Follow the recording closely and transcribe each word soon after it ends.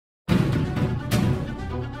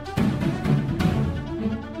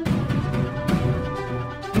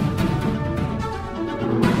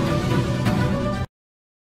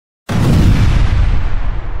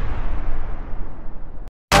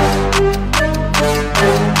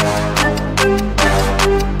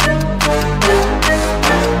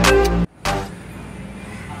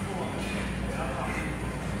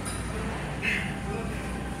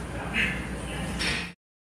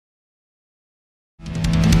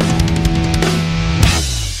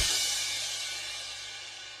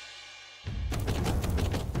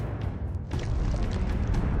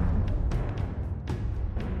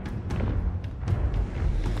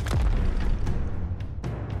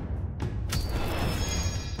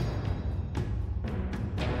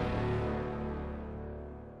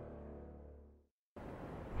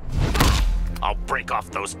I'll break off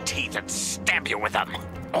those teeth and stab you with them.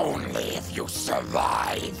 Only if you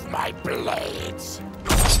survive my blades.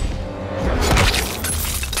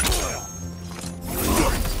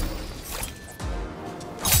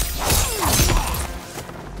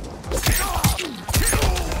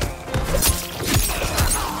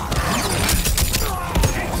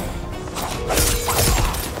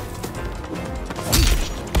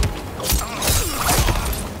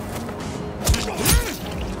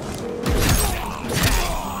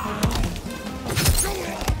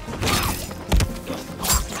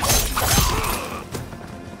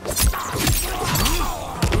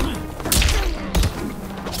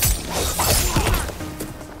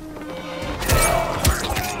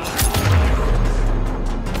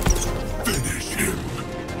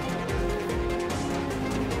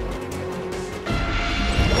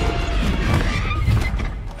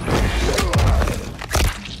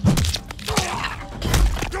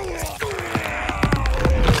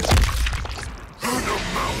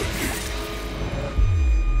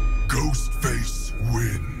 Ghostface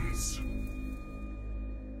wins.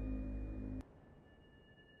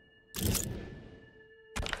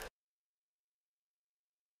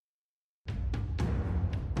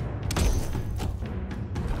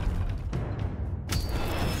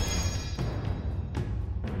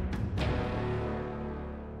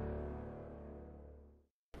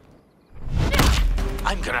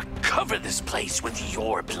 I'm gonna cover this place with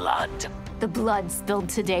your blood. The blood spilled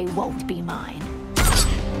today won't be mine.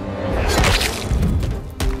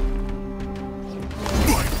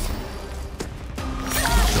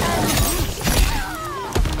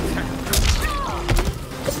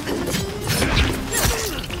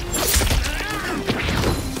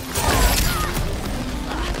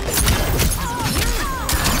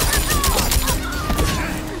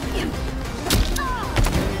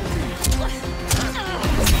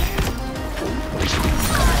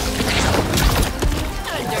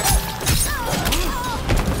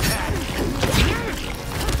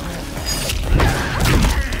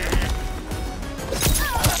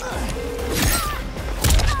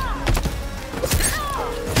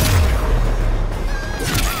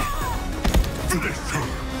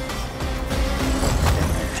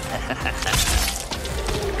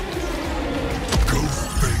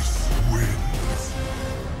 Ghostface wins.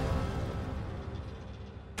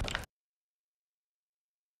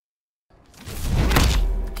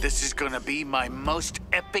 This is gonna be my most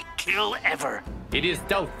epic kill ever. It is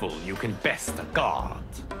doubtful you can best a god.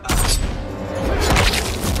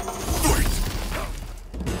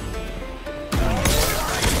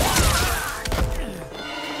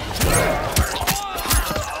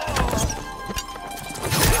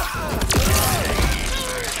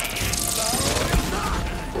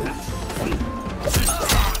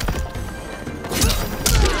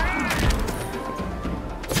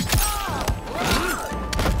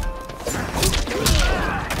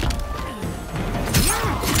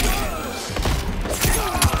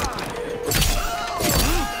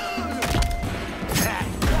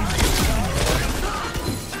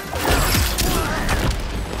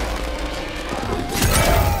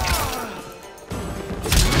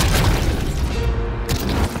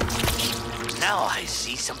 Now I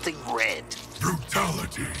see something red.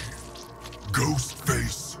 Brutality.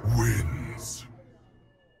 Ghostface wins.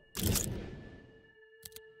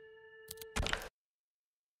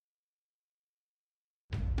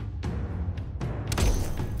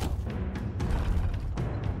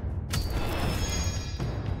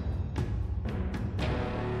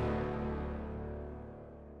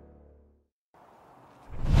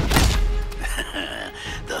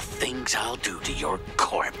 The things I'll do to your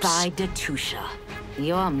corpse. By Datusha,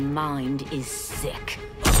 your mind is sick.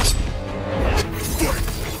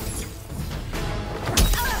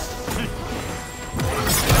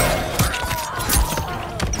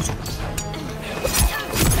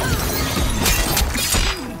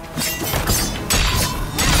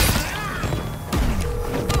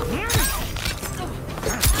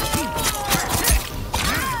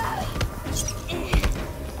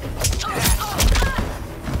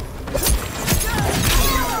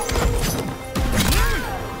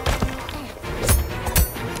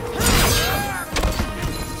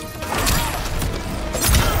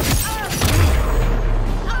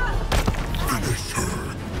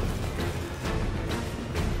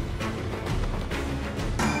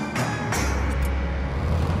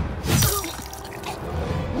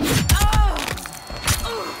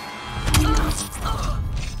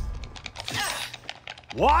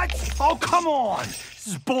 What? Oh, come on! This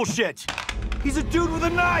is bullshit! He's a dude with a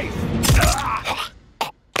knife!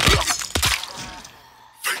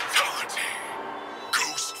 Fatality.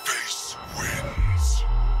 Ghostface wins.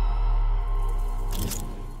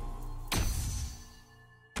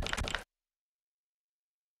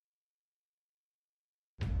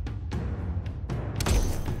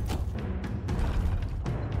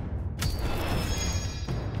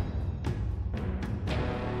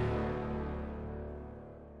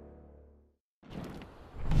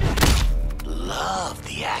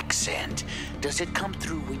 the accent. Does it come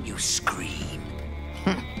through when you scream?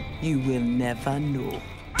 You will never know.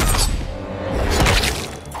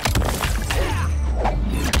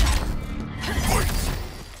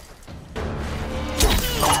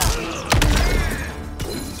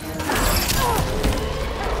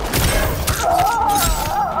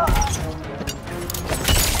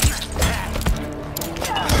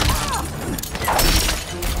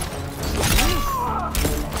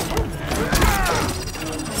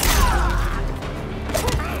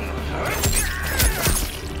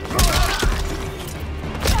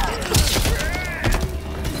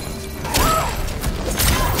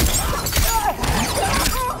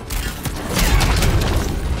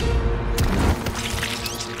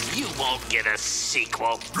 Get a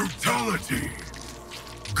sequel. Brutality.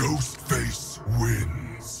 Ghostface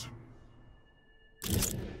wins.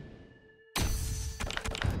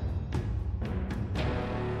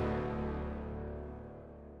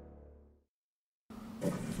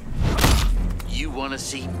 You want to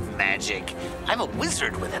see magic? I'm a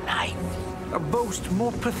wizard with a knife. A boast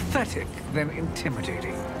more pathetic than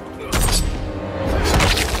intimidating.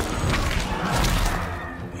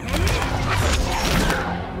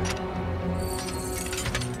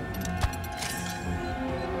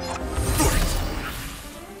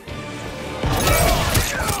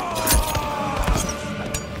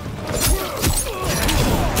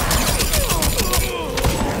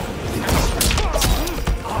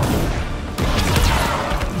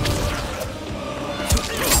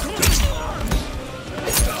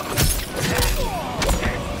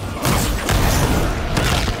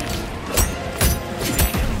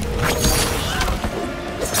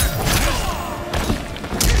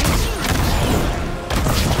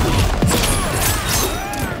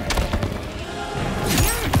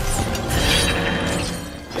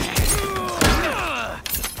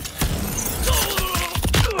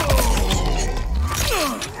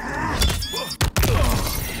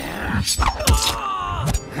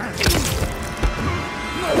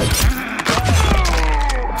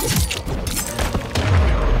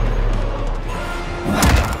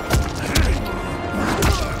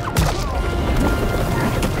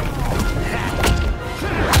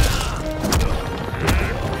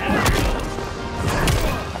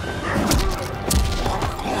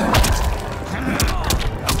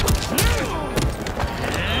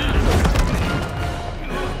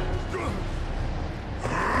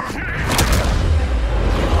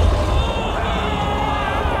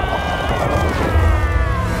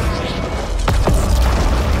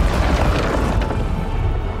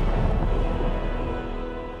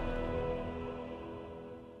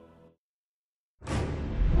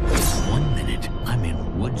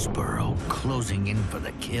 Closing in for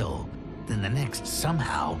the kill. Then the next,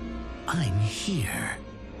 somehow, I'm here.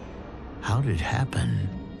 How did it happen,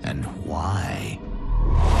 and why?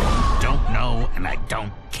 Don't know, and I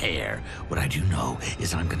don't care. What I do know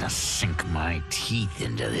is I'm gonna sink my teeth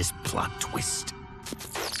into this plot twist.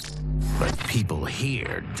 But people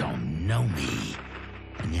here don't know me.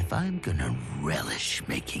 And if I'm gonna relish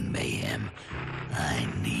making mayhem, I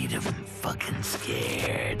need 'em fucking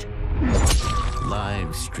scared.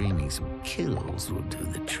 Live streaming some kills will do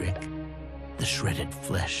the trick. The shredded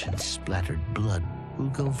flesh and splattered blood will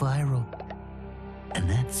go viral. And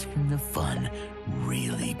that's when the fun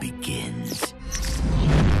really begins.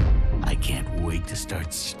 I can't wait to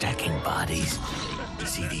start stacking bodies, to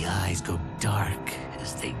see the eyes go dark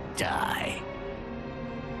as they die.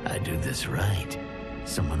 I do this right,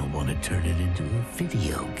 someone will want to turn it into a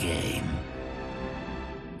video game.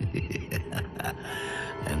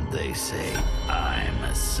 And they say I'm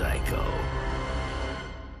a psycho.